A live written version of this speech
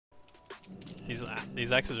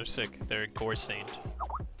These axes are sick. They're gore stained.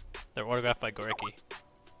 They're autographed by Gorecki.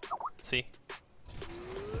 See?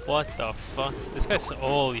 What the fuck? This guy's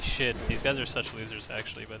holy shit. These guys are such losers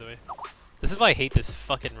actually, by the way. This is why I hate this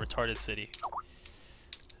fucking retarded city.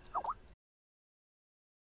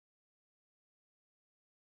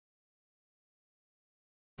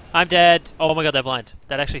 I'm dead! Oh my god, that blind.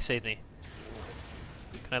 That actually saved me.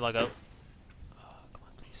 Can I log out? Oh, come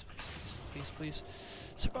on, please, please, please, please, please.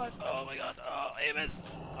 Survive. Oh my god. Oh, Amos.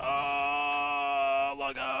 Oh,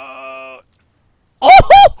 log out.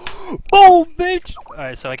 Oh! Oh, bitch!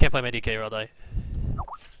 Alright, so I can't play my DK or I'll die.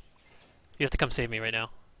 You have to come save me right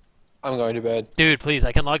now. I'm going to bed. Dude, please,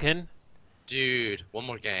 I can log in. Dude, one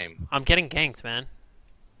more game. I'm getting ganked, man.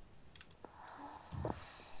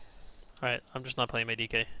 Alright, I'm just not playing my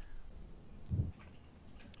DK.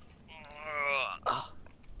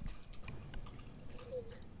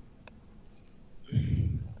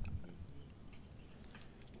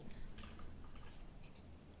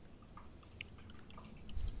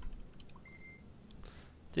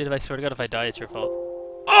 Dude, if I swear to God, if I die, it's your fault.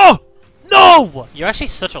 Oh! No! You're actually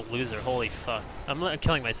such a loser. Holy fuck. I'm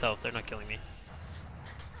killing myself. They're not killing me.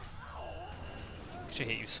 I actually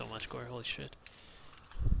hate you so much, Gore. Holy shit.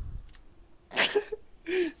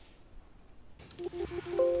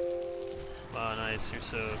 Wow, nice. You're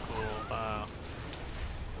so cool. Wow.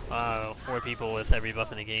 Wow, 4 people with every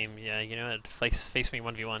buff in the game. Yeah, you know what? Face me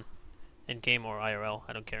 1v1. In game or IRL.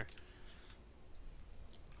 I don't care.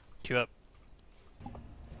 Queue up.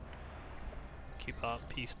 Keep up,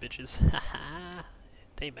 peace, bitches. Haha,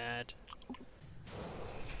 they mad.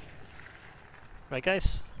 Right,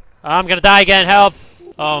 guys? I'm gonna die again, help!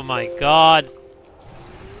 Oh my god.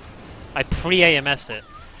 I pre-AMS'd it.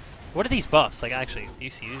 What are these buffs? Like, actually, do you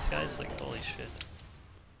see these guys? Like, holy shit.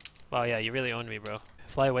 Wow, yeah, you really owned me, bro.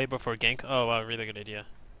 Fly away before gank? Oh, wow, really good idea.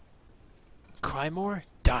 Cry more?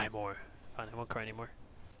 Die more. Fine, I won't cry anymore.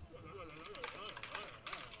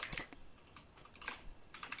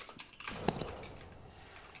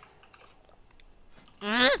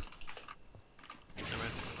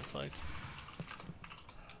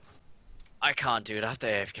 I can't, dude. I have to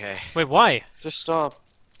AFK. Wait, why? Just stop.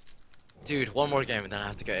 Dude, one more game and then I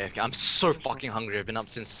have to go AFK. I'm so fucking hungry. I've been up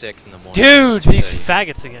since 6 in the morning. Dude, these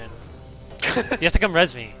faggots again. You have to come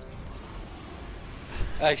res me.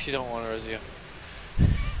 I actually don't want to res you.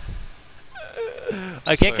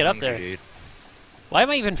 I can't So get up hungry, there. dude. Why am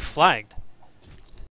I even flagged?